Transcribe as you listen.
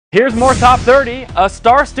Here's more Top 30. A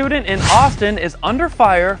star student in Austin is under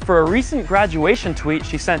fire for a recent graduation tweet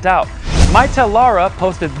she sent out. Mytel Lara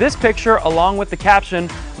posted this picture along with the caption,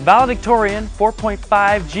 "Valedictorian,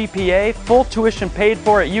 4.5 GPA, full tuition paid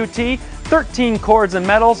for at UT, 13 cords and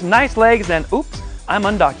medals, nice legs, and oops, I'm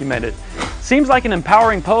undocumented." Seems like an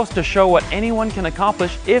empowering post to show what anyone can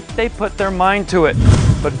accomplish if they put their mind to it.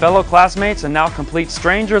 But fellow classmates and now complete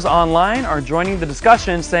strangers online are joining the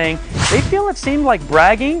discussion, saying they feel it seemed like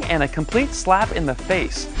bragging and a complete slap in the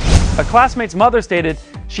face. A classmate's mother stated,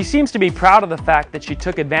 "She seems to be proud of the fact that she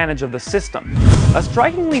took advantage of the system." A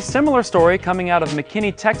strikingly similar story coming out of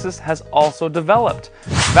McKinney, Texas has also developed.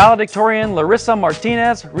 Valedictorian Larissa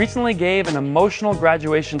Martinez recently gave an emotional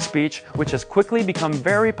graduation speech which has quickly become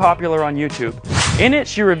very popular on YouTube. In it,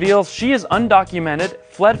 she reveals she is undocumented,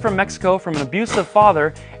 fled from Mexico from an abusive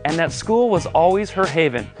father, and that school was always her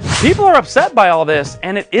haven. People are upset by all this,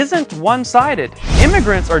 and it isn't one-sided.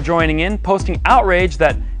 Immigrants are joining in, posting outrage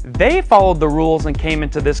that they followed the rules and came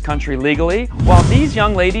into this country legally, while these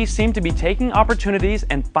young ladies seem to be taking opportunities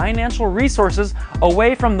and financial resources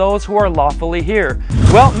away from those who are lawfully here.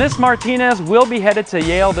 Well, Miss Martinez will be headed to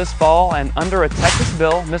Yale this fall, and under a Texas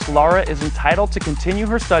bill, Miss Lara is entitled to continue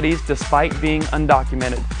her studies despite being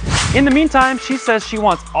undocumented. In the meantime, she says she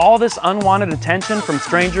wants all this unwanted attention from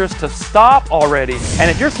strangers to stop already. And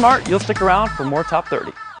if you're smart, you'll stick around for more Top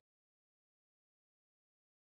 30.